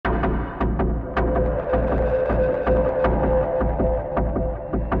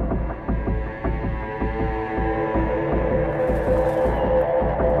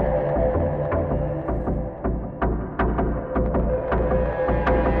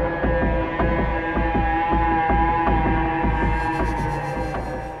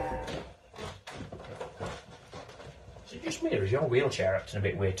wheelchair acting a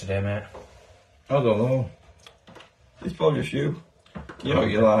bit weird today, mate? I don't know. It's probably just you. You know what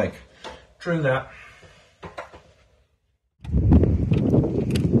you like. True that.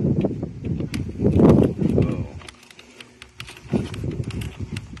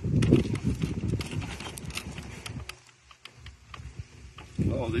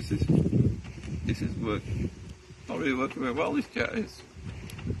 Oh, this is working. Not really working very well, this jet is.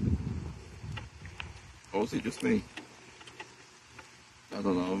 Or is it just me? I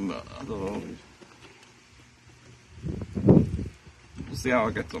don't know. We'll see how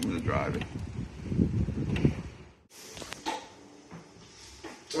I get on with the driving.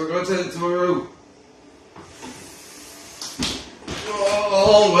 We're going to take it to my room.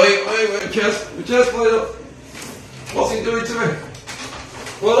 Oh, wait, my chest light up. What's he doing to me?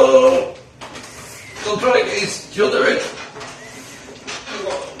 Whoa! Don't try to get his shoulder in.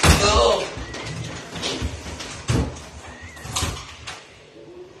 Oh.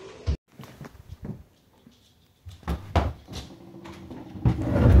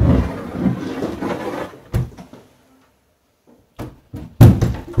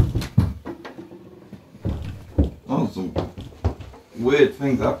 Oh, some weird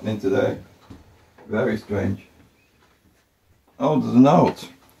things happening today. Very strange. Oh, there's a note.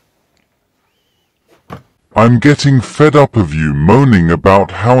 I'm getting fed up of you moaning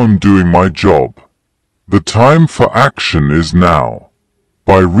about how I'm doing my job. The time for action is now.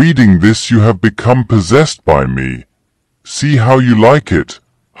 By reading this you have become possessed by me. See how you like it.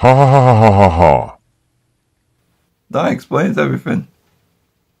 Ha ha ha ha ha ha. That explains everything.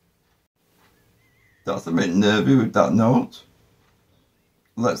 That's a bit nervy with that note.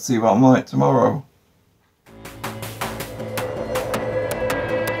 Let's see what I'm like tomorrow.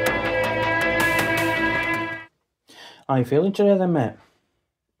 How you feeling today then, mate?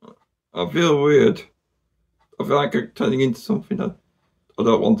 I feel weird. I feel like I'm turning into something I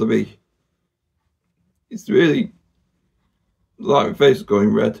don't want to be. It's really like my face is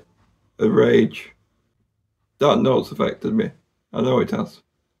going red. Of rage. That note's affected me. I know it has.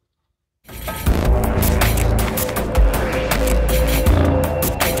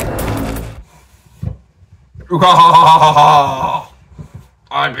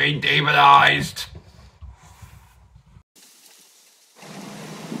 I've been demonized.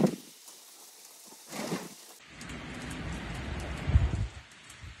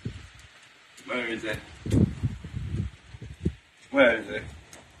 Where is it? Where is it?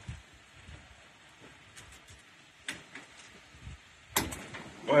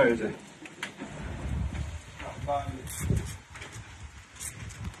 Where is it? Can't find it.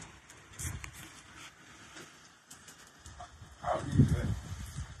 How do you do it?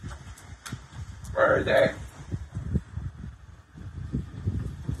 Where is it?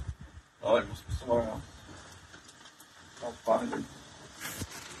 Oh, it must be somewhere else. I'll find it.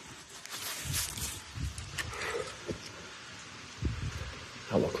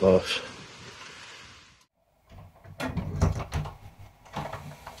 That look close.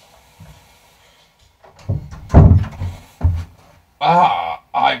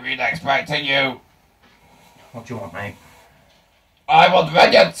 I've been expecting you. What do you want, mate? I want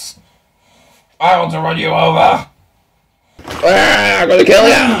vengeance. I want to run you over. I'm gonna kill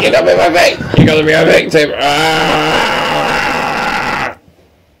you. You're gonna be my victim. You're gonna be a victim.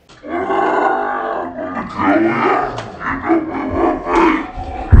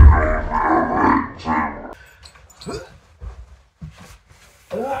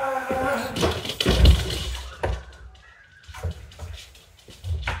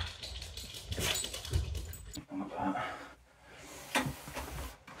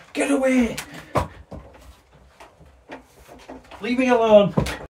 Get away! Leave me alone!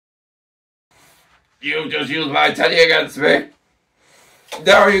 You just used my teddy against me.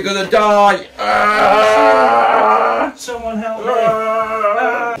 Now you're gonna die. Someone help me!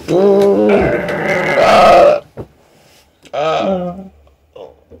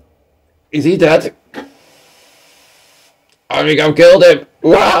 Is he dead? I think I've killed him.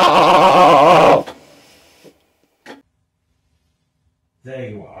 There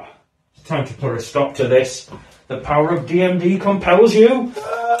you are. It's time to put a stop to this. The power of DMD compels you.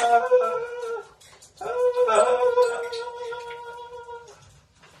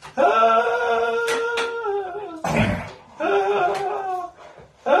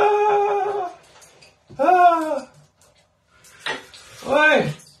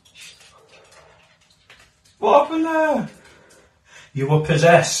 Wait. What happened there? You were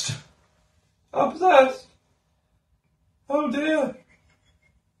possessed. I'm possessed. Oh dear.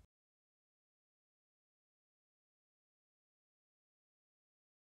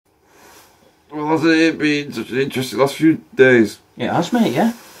 Well, hasn't it been such an interesting last few days? It has, mate,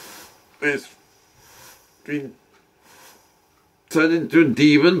 yeah. It's been turned into a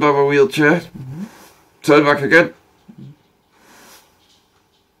demon by my wheelchair. Turned back again.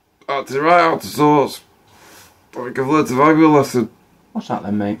 Acting right out of sorts. I think I've learned a valuable lesson. What's that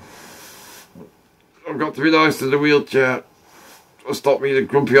then, mate? I've got to be nice to the wheelchair. To stop being a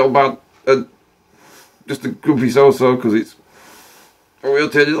grumpy old man. And just a grumpy so-so, because it's... a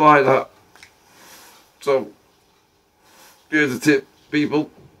wheelchair didn't like that. So, here's a tip, people.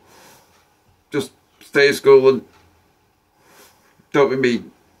 Just stay in school and don't be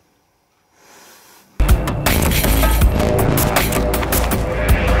mean.